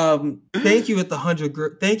 Thank you for the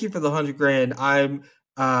 $100,000. I'm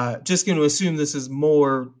just going to assume this is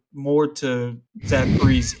more to Zach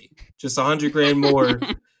Parise. Just $100,000 more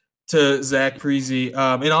to Zach Parise,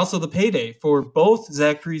 and also the payday for both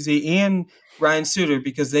Zach Parise and Ryan Suter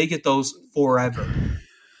because they get those forever.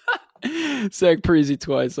 Zach Parise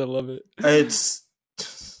twice. I love it.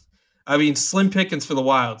 Slim pickings for the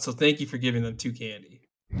Wild. So thank you for giving them 2 candy.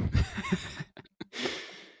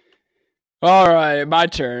 All right, my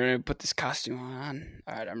turn. Put this costume on.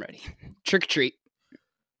 All right, I'm ready. Trick or treat.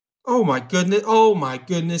 Oh my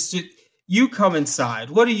goodness! You come inside.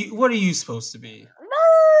 What are you supposed to be?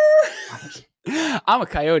 I'm a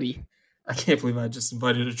coyote. I can't believe I just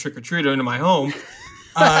invited a trick or treater into my home.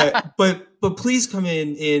 But please come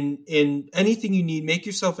in anything you need. Make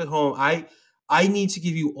yourself at home. I need to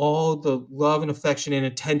give you all the love and affection and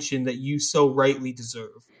attention that you so rightly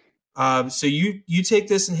deserve. So you take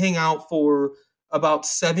this and hang out for about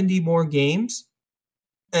 70 more games,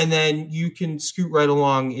 and then you can scoot right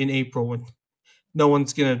along in April when no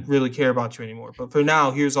one's going to really care about you anymore. But for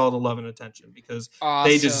now, here's all the love and attention because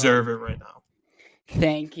they deserve it right now.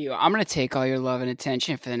 Thank you. I'm going to take all your love and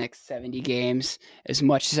attention for the next 70 games as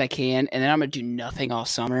much as I can, and then I'm going to do nothing all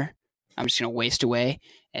summer I'm just going to waste away,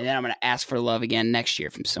 and then I'm going to ask for love again next year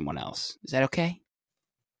from someone else. Is that okay?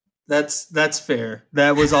 That's fair.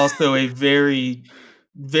 That was also a very,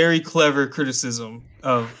 very clever criticism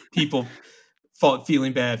of people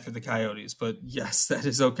feeling bad for the Coyotes. But yes, that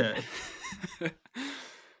is okay.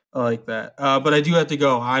 I like that. But I do have to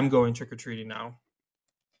go. I'm going trick-or-treating now.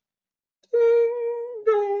 Ding,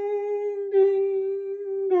 dong,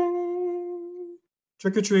 ding, dong.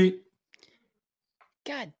 Trick or treat.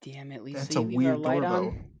 God damn it, Lisa. That's a you leave weird our light doorbell.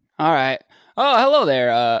 on? All right. Oh, hello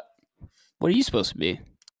there. What are you supposed to be?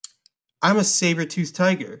 I'm a saber-toothed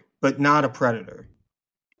tiger, but not a predator.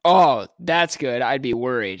 Oh, that's good. I'd be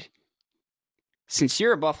worried. Since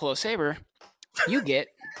you're a Buffalo Sabre, you get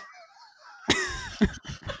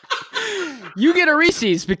you get a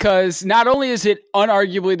Reese's, because not only is it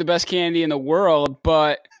unarguably the best candy in the world,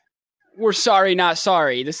 but we're sorry, not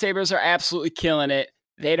sorry. The Sabres are absolutely killing it.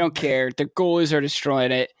 They don't care. The goalies are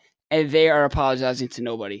destroying it, and they are apologizing to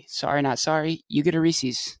nobody. Sorry, not sorry. You get a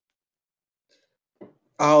Reese's.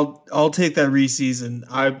 I'll take that Reese's, and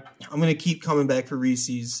I'm gonna keep coming back for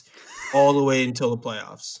Reese's all the way until the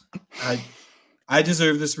playoffs. I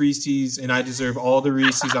deserve this Reese's, and I deserve all the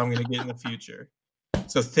Reese's I'm gonna get in the future.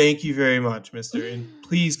 So thank you very much, mister, and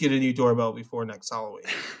please get a new doorbell before next Halloween.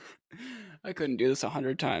 I couldn't do this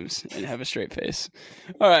 100 times and have a straight face.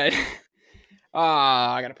 All right.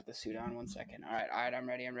 I gotta put the suit on 1 second. All right, I'm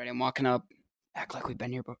ready. I'm walking up. Act like we've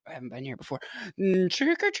been here, but I haven't been here before.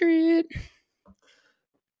 Trick or treat.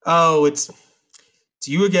 Oh, it's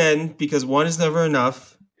you again, because 1 is never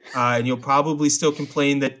enough, and you'll probably still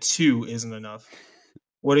complain that 2 isn't enough.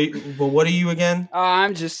 What are you again?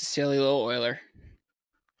 I'm just a silly little Oiler.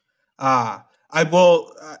 I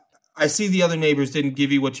see the other neighbors didn't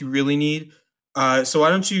give you what you really need. So why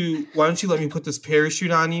don't you let me put this parachute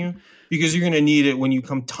on you, because you're gonna need it when you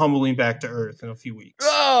come tumbling back to Earth in a few weeks.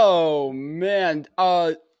 Oh man.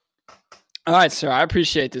 All right, sir. I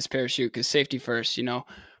appreciate this parachute, because safety first,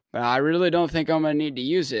 But I really don't think I'm gonna need to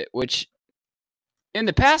use it, which in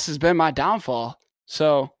the past has been my downfall.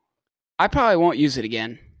 So I probably won't use it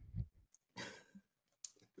again.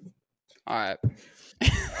 All right.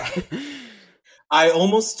 I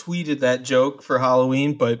almost tweeted that joke for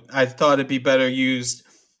Halloween, but I thought it'd be better used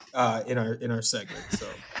in our segment. So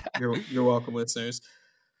you're welcome, listeners.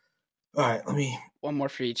 All right, let me. One more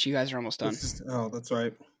for each. You guys are almost done. That's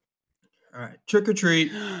right. All right, trick or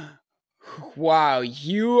treat. Wow,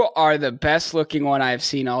 you are the best looking one I've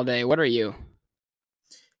seen all day. What are you?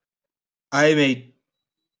 I am a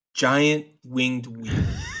giant winged weasel.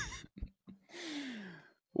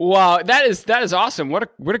 Wow, that is awesome. What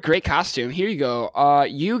a great costume. Here you go.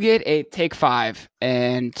 You get a take 5,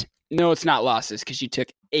 and no, it's not losses, because you took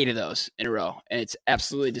 8 of those in a row, and it's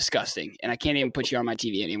absolutely disgusting. And I can't even put you on my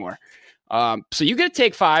TV anymore. So you get a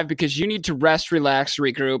take 5 because you need to rest, relax,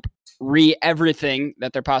 regroup, everything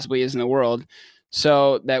that there possibly is in the world,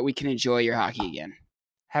 so that we can enjoy your hockey again.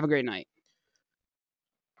 Have a great night.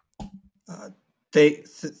 Thank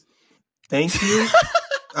you.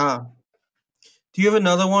 Do you have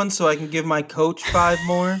another one so I can give my coach 5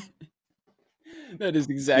 more? That is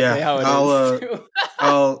exactly how it is.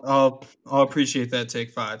 I'll appreciate that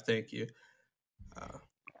take 5. Thank you.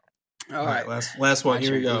 All right, last one.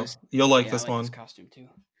 Here we go. You'll like this one. This costume too.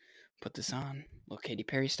 Put this on, little Katy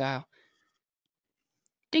Perry style.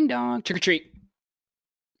 Ding dong, trick or treat.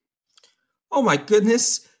 Oh my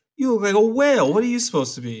goodness, you look like a whale. What are you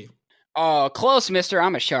supposed to be? Oh, close, mister.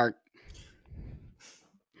 I'm a shark.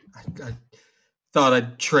 I thought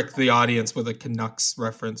I'd trick the audience with a Canucks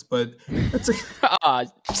reference, but that's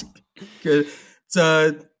good. It's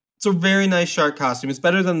a very nice shark costume. It's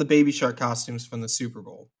better than the baby shark costumes from the Super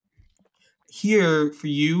Bowl. Here for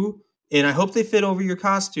you, and I hope they fit over your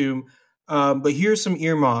costume, but here's some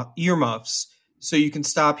earmuffs so you can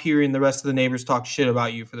stop hearing the rest of the neighbors talk shit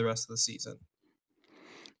about you for the rest of the season.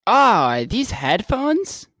 Oh, are these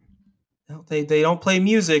headphones? No, they don't play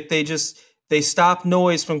music. They stop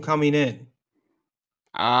noise from coming in.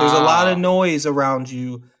 There's a lot of noise around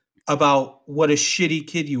you about what a shitty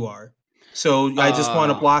kid you are. So I just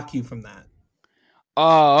want to block you from that.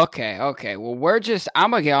 Oh, okay. Well,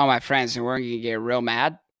 I'm going to get all my friends and we're going to get real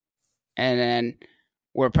mad. And then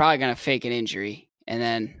we're probably going to fake an injury. And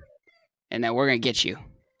then we're going to get you.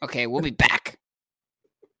 Okay, we'll be back.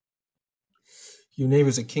 Your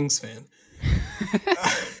neighbor's a Kings fan.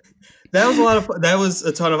 That was a lot of fun. That was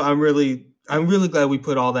a ton of, I'm really glad we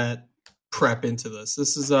put all that prep into this.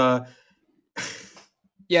 This is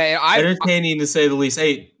entertaining to say the least.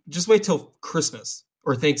 Hey, just wait till Christmas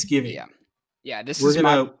or Thanksgiving. Yeah. This is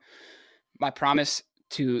my promise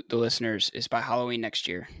to the listeners is by Halloween next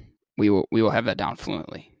year we will have that down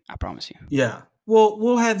fluently. I promise you. Yeah.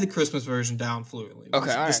 We'll have the Christmas version down fluently. Okay,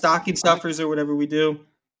 The all right. stocking stuffers or whatever we do,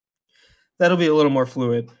 that'll be a little more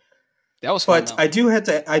fluid. That was fun, But though. I do have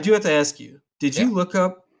to ask you, did Yeah. you look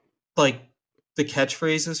up like the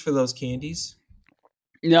catchphrases for those candies?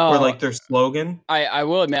 No. Or like their slogan? I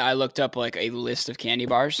will admit I looked up like a list of candy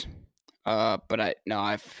bars. But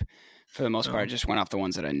I've for the most part just went off the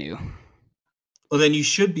ones that I knew. Well, then you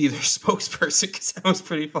should be their spokesperson because that was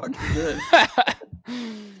pretty fucking good.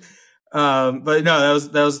 But no,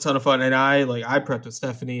 that was a ton of fun, and I prepped with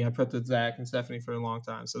Stephanie, I prepped with Zach and Stephanie for a long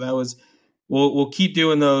time, so that was we'll keep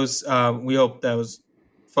doing those. We hope that was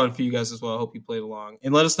fun for you guys as well. I hope you played along,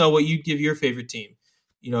 and let us know what you give your favorite team.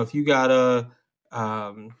 You know, if you got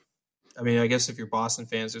I mean, I guess if you're Boston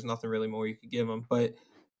fans, there's nothing really more you could give them, but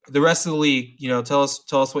the rest of the league, you know, tell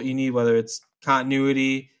us what you need, whether it's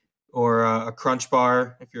continuity or a crunch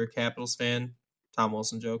bar. If you're a Capitals fan. Tom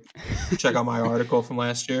Wilson joke. Check out my article from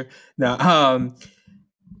last year. Now,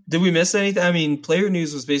 did we miss anything? I mean, player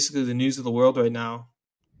news was basically the news of the world right now.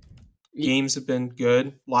 Games have been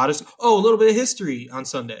good. A little bit of history on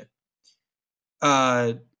Sunday.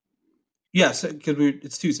 Yes, because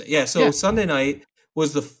it's Tuesday. Yeah, so Sunday night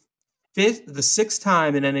was the sixth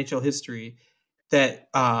time in NHL history that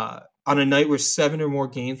on a night where 7 or more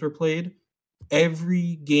games were played,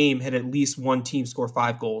 every game had at least one team score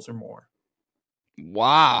 5 goals or more.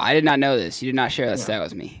 Wow, I did not know this. You did not share that stat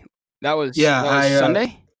with me. That was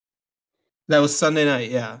Sunday? That was Sunday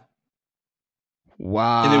night, yeah.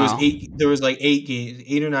 Wow. And there was like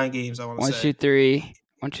 8 or 9 games, I want to say.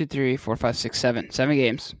 1, 2, 3, 4, 5, 6, 7. 7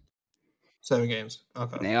 games. 7 games.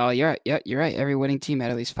 Okay. You're right. Yeah, you're right. Every winning team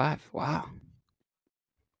had at least 5. Wow.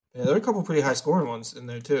 Yeah, there were a couple pretty high scoring ones in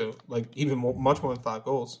there too. Like even much more than 5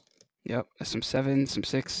 goals. Yep. Some 7, some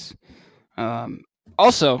 6.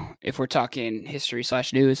 Also, if we're talking history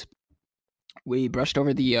 / news, we brushed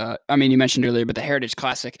over you mentioned earlier, but the Heritage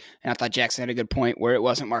Classic, and I thought Jackson had a good point where it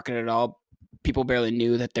wasn't marketed at all. People barely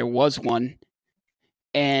knew that there was one.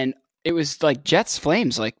 And it was like Jets,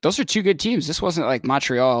 Flames. Like, those are 2 good teams. This wasn't like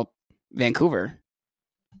Montreal, Vancouver.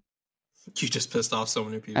 You just pissed off so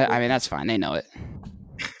many people. I mean, that's fine. They know it.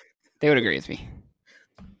 They would agree with me.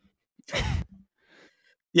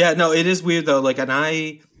 Yeah, no, it is weird though. Like, and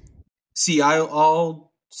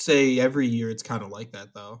I'll say every year it's kind of like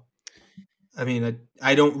that though. I mean,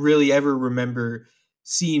 I don't really ever remember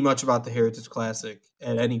seeing much about the Heritage Classic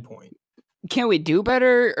at any point. Can we do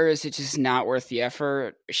better, or is it just not worth the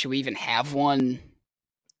effort? Should we even have one?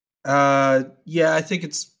 Yeah, I think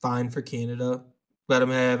it's fine for Canada. Let them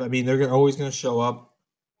have. I mean, they're always going to show up.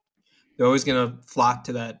 They're always going to flock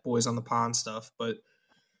to that Boys on the Pond stuff. But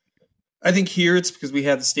I think here it's because we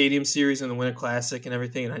have the Stadium Series and the Winter Classic and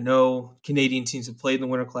everything. And I know Canadian teams have played in the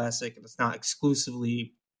Winter Classic, and it's not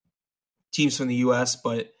exclusively teams from the U.S.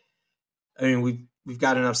 But I mean, we've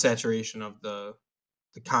got enough saturation of the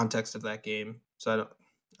context of that game. So I don't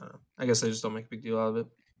know. I guess I just don't make a big deal out of it.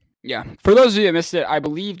 Yeah. For those of you that missed it, I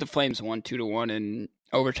believe the Flames won 2-1 in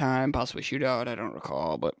overtime, possibly shootout. I don't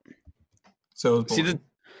recall, but so see,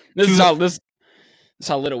 this is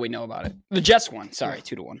how little we know about it. The Jets won. Sorry,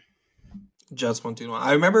 2-1. Jets won 2-1.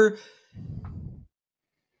 I remember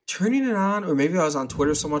turning it on, or maybe I was on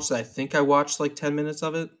Twitter so much that I think I watched like 10 minutes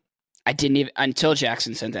of it. I didn't even until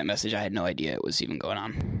Jackson sent that message. I had no idea it was even going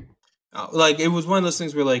on. Like, it was one of those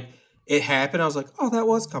things where like it happened. I was like, oh, that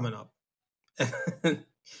was coming up.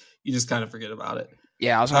 You just kind of forget about it.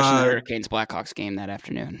 Yeah, I was watching the Hurricanes Blackhawks game that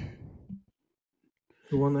afternoon.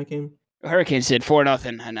 Who won that game? The Hurricanes did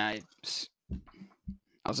 4-0, and I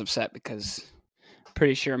was upset because I'm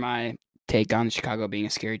pretty sure my take on Chicago being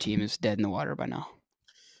a scary team is dead in the water by now.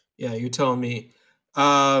 Yeah, you're telling me.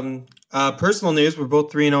 Personal news: we're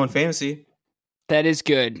both 3-0 in fantasy. That is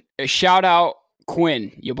good. A shout out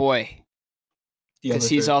Quinn, your boy, because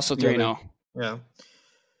he's also 3-0. Yeah.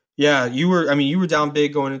 Yeah, you were down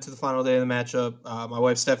big going into the final day of the matchup. My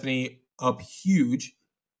wife Stephanie up huge.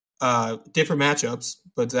 Different matchups,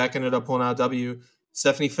 but Zach ended up pulling out a W.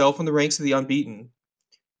 Stephanie fell from the ranks of the unbeaten.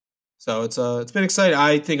 So it's been exciting.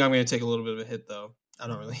 I think I'm going to take a little bit of a hit though. I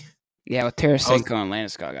don't really. Yeah, with Tarasenko and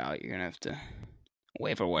Landeskog out, you're going to have to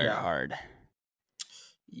waiver wire hard.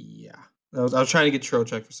 Yeah. I was trying to get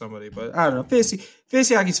Trocheck for somebody, but I don't know.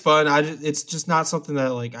 Fantasy hockey's fun. It's just not something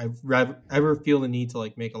that like I ever feel the need to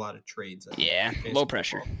like make a lot of trades. Yeah, low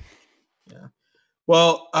pressure. Yeah.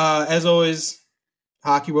 Well, as always,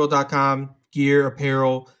 hockeyworld.com, gear,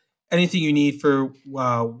 apparel, anything you need for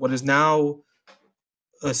what is now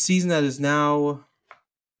a season that is now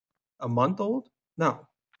a month old? No.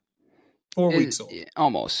 4 weeks old.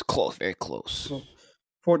 Almost. Close. Very close.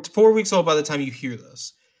 4 weeks old by the time you hear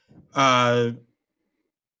this.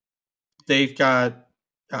 they've got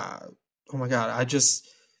oh my god,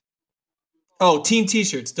 team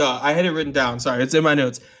t-shirts. Duh, I had it written down. Sorry, it's in my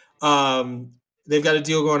notes. They've got a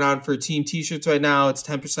deal going on for team t-shirts right now. It's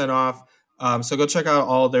 10% off. So go check out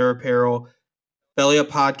all their apparel. Belly Up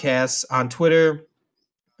Podcasts on Twitter.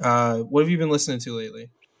 What have you been listening to lately?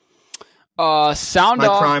 Sound My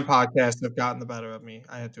Off. crime podcasts have gotten the better of me,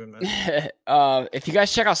 I have to admit. If you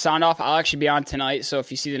guys check out Sound Off, I'll actually be on tonight. So if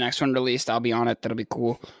you see the next one released, I'll be on it. That'll be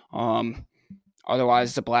cool.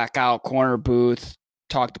 Otherwise, the Blackout, Corner Booth,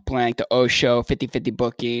 Talk to Plank, the O Show, 50/50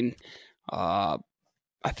 Booking. I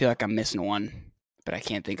feel like I'm missing one, but I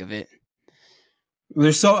can't think of it.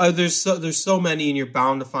 There's so many, and you're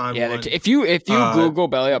bound to find one. If you Google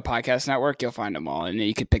Belly Up Podcast Network, you'll find them all, and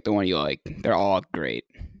you can pick the one you like. They're all great.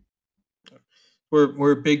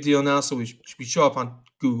 We're a big deal now, so we show up on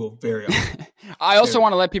Google very often. I also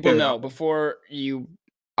want to let people know before you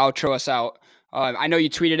outro us out. I know you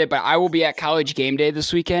tweeted it, but I will be at College Game Day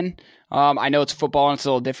this weekend. I know it's football and it's a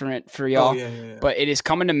little different for y'all, but it is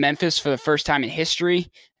coming to Memphis for the first time in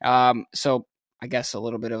history. So I guess a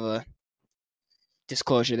little bit of a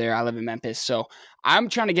disclosure there. I live in Memphis, so I'm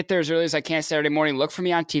trying to get there as early as I can Saturday morning. Look for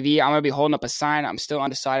me on TV. I'm going to be holding up a sign. I'm still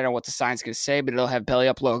undecided on what the sign's going to say, but it'll have Belly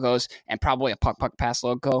Up logos and probably a Puck Pass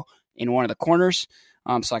logo in one of the corners,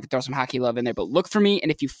 so I can throw some hockey love in there. But look for me, and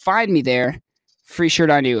if you find me there, free shirt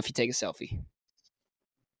on you if you take a selfie.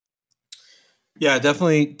 Yeah,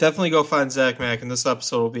 definitely go find Zach Mack, and this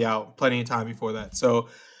episode will be out plenty of time before that. So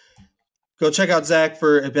go check out Zach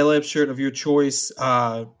for a Belly Up shirt of your choice.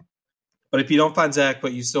 But if you don't find Zach,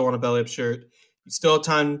 but you still want a Belly Up shirt, you still have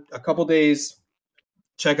time, a couple days.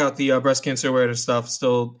 Check out the breast cancer awareness stuff.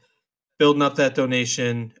 Still building up that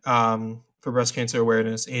donation for breast cancer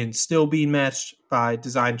awareness, and still being matched by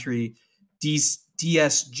Design Tree,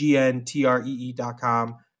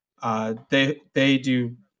 DSGNTREE.com. They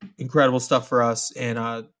do incredible stuff for us, and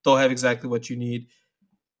they'll have exactly what you need.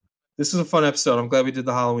 This was a fun episode. I'm glad we did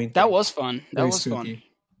the Halloween thing. That was fun. That was fun.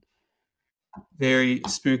 Very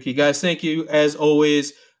spooky. Guys, thank you, as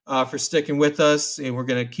always, for sticking with us, and we're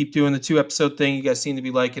going to keep doing the 2-episode thing. You guys seem to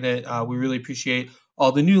be liking it. We really appreciate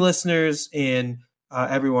all the new listeners and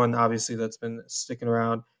everyone, obviously, that's been sticking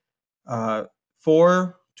around.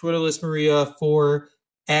 For Twitterless Maria, for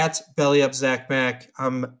at Belly Up Zach Mack,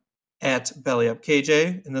 I'm at Belly Up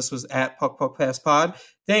KJ, and this was at Puck Pass Pod.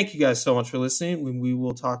 Thank you guys so much for listening. We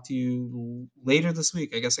will talk to you later this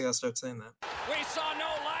week. I guess I got to start saying that. We saw no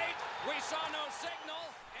light. We saw no signal.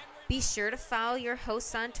 Be sure to follow your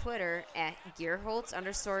hosts on Twitter at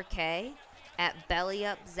Gearholtz_K, at Belly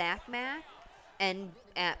Up Zach Mack, and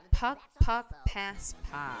at Puck Pass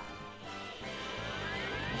Pod.